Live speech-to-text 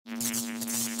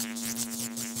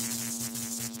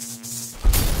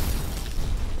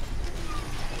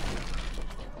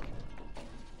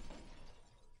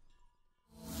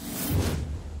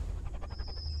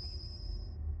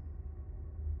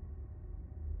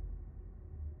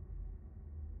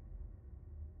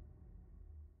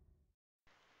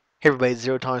Hey everybody,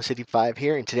 SWTOR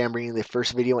here, and today I'm bringing the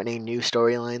first video in a new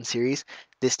storyline series,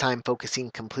 this time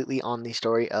focusing completely on the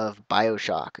story of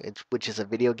BioShock, which is a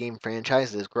video game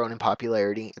franchise that has grown in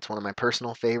popularity. It's one of my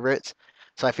personal favorites,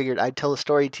 so I figured I'd tell a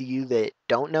story to you that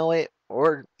don't know it,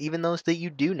 or even those that you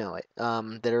do know it,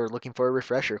 that are looking for a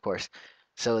refresher course.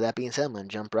 So that being said, I'm going to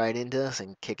jump right into this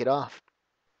and kick it off.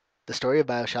 The story of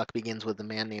BioShock begins with a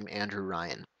man named Andrew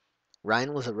Ryan.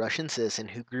 Ryan was a Russian citizen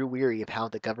who grew weary of how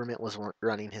the government was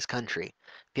running his country,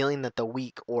 feeling that the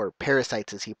weak, or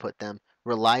parasites as he put them,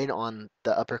 relied on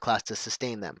the upper class to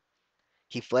sustain them.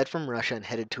 He fled from Russia and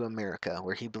headed to America,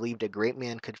 where he believed a great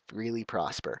man could freely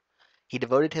prosper. He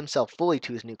devoted himself fully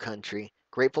to his new country,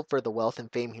 grateful for the wealth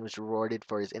and fame he was rewarded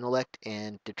for his intellect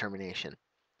and determination.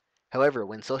 However,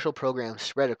 when social programs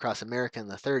spread across America in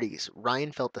the 30s,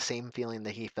 Ryan felt the same feeling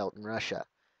that he felt in Russia.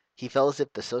 He felt as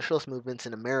if the socialist movements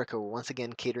in America were once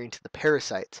again catering to the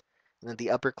parasites, and that the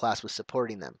upper class was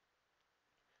supporting them.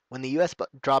 When the US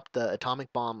dropped the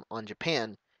atomic bomb on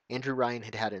Japan, Andrew Ryan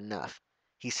had had enough.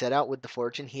 He set out with the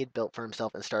fortune he had built for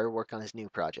himself and started work on his new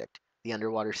project, the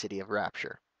underwater city of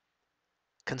Rapture.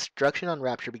 Construction on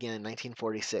Rapture began in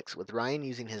 1946, with Ryan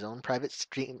using his own private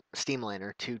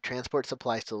steamliner to transport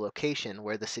supplies to the location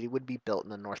where the city would be built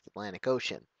in the North Atlantic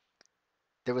Ocean.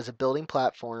 There was a building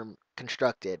platform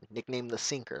constructed, nicknamed the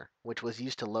Sinker, which was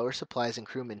used to lower supplies and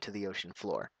crewmen to the ocean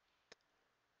floor.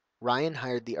 Ryan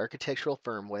hired the architectural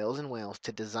firm Wales and Wales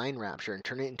to design Rapture and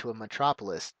turn it into a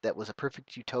metropolis that was a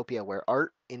perfect utopia where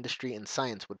art, industry, and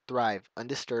science would thrive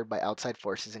undisturbed by outside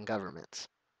forces and governments.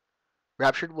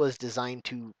 Rapture was designed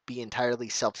to be entirely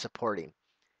self-supporting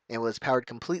and was powered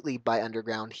completely by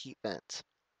underground heat vents.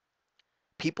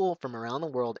 People from around the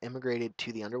world immigrated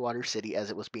to the underwater city as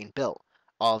it was being built,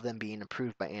 all of them being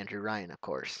approved by Andrew Ryan, of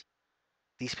course.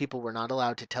 These people were not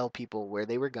allowed to tell people where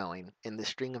they were going, and the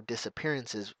string of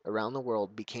disappearances around the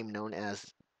world became known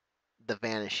as the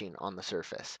vanishing on the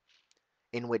surface,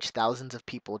 in which thousands of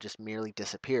people just merely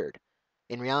disappeared.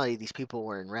 In reality, these people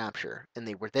were in Rapture, and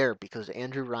they were there because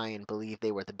Andrew Ryan believed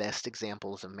they were the best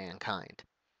examples of mankind.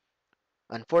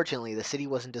 Unfortunately, the city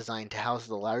wasn't designed to house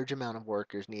the large amount of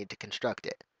workers needed to construct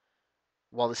it.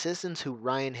 While the citizens who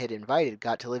Ryan had invited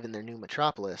got to live in their new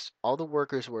metropolis, all the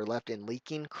workers were left in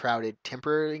leaking, crowded,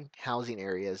 temporary housing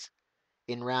areas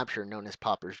in Rapture known as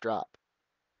Pauper's Drop.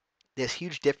 This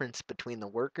huge difference between the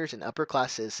workers and upper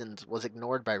class citizens was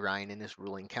ignored by Ryan and his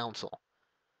ruling council.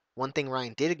 One thing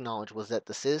Ryan did acknowledge was that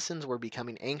the citizens were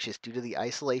becoming anxious due to the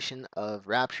isolation of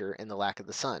Rapture and the lack of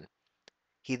the sun.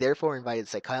 He therefore invited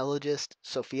psychologist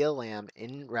Sophia Lamb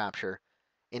in Rapture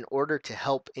in order to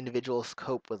help individuals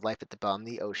cope with life at the bottom of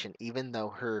the ocean, even though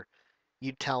her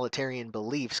utilitarian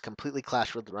beliefs completely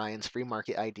clashed with Ryan's free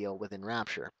market ideal within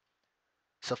Rapture.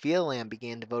 Sophia Lamb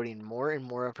began devoting more and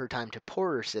more of her time to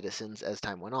poorer citizens as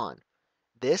time went on.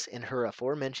 This and her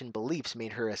aforementioned beliefs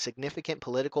made her a significant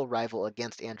political rival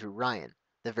against Andrew Ryan,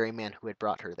 the very man who had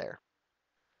brought her there.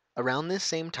 Around this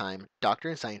same time, doctor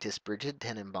and scientist Bridget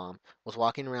Tenenbaum was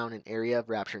walking around an area of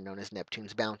Rapture known as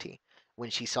Neptune's Bounty when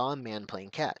she saw a man playing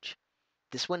catch.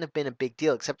 This wouldn't have been a big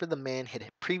deal except for the man had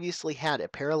previously had a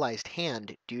paralyzed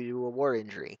hand due to a war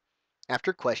injury.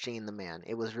 After questioning the man,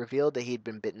 it was revealed that he had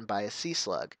been bitten by a sea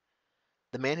slug.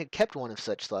 The man had kept one of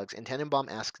such slugs, and Tenenbaum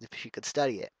asked if she could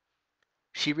study it.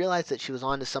 She realized that she was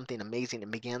onto something amazing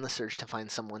and began the search to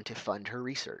find someone to fund her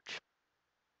research.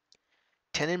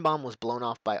 Tenenbaum was blown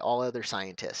off by all other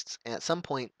scientists, and at some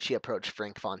point she approached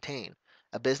Frank Fontaine,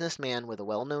 a businessman with a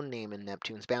well-known name in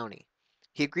Neptune's Bounty.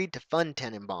 He agreed to fund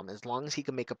Tenenbaum as long as he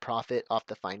could make a profit off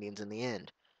the findings in the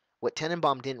end. What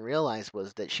Tenenbaum didn't realize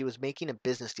was that she was making a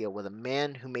business deal with a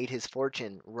man who made his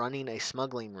fortune running a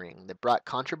smuggling ring that brought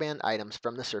contraband items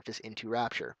from the surface into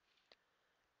Rapture.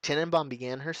 Tenenbaum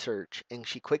began her search, and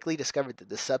she quickly discovered that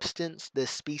the substance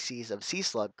this species of sea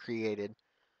slug created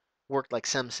worked like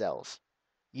stem cells.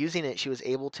 Using it, she was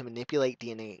able to manipulate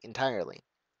DNA entirely.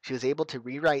 She was able to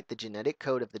rewrite the genetic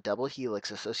code of the double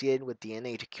helix associated with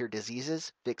DNA to cure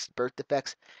diseases, fix birth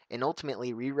defects, and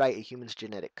ultimately rewrite a human's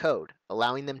genetic code,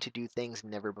 allowing them to do things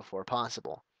never before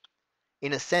possible.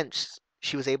 In a sense,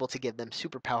 she was able to give them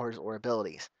superpowers or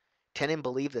abilities. Tenon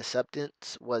believed the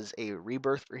substance was a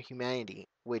rebirth for humanity,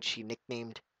 which he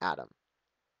nicknamed Adam.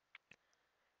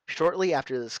 Shortly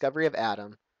after the discovery of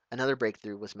Adam, another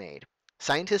breakthrough was made.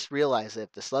 Scientists realized that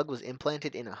if the slug was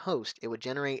implanted in a host, it would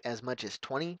generate as much as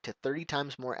 20 to 30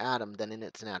 times more Adam than in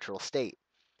its natural state.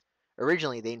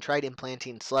 Originally, they tried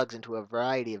implanting slugs into a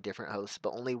variety of different hosts,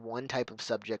 but only one type of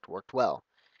subject worked well,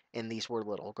 and these were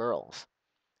little girls.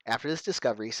 After this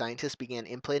discovery, scientists began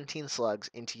implanting slugs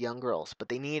into young girls, but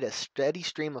they needed a steady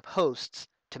stream of hosts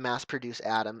to mass produce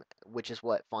Adam, which is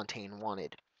what Fontaine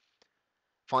wanted.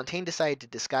 Fontaine decided to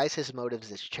disguise his motives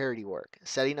as charity work,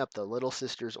 setting up the Little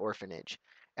Sisters Orphanage,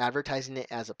 advertising it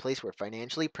as a place where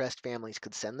financially pressed families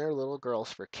could send their little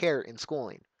girls for care and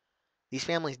schooling. These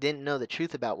families didn't know the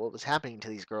truth about what was happening to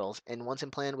these girls, and once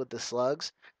implanted with the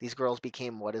slugs, these girls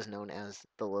became what is known as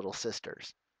the Little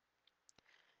Sisters.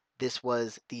 This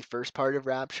was the first part of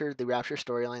Rapture. The Rapture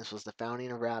storylines was the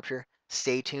founding of Rapture.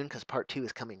 Stay tuned because part 2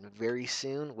 is coming very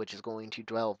soon, which is going to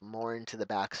delve more into the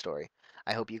backstory.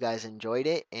 I hope you guys enjoyed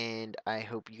it, and I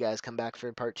hope you guys come back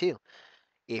for part 2.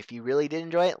 If you really did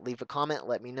enjoy it, leave a comment,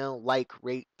 let me know, like,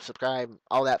 rate, subscribe,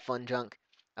 all that fun junk.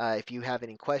 If you have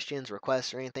any questions,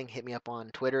 requests, or anything, hit me up on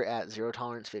Twitter at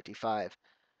ZeroTolerance55.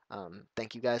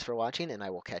 Thank you guys for watching, and I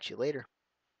will catch you later.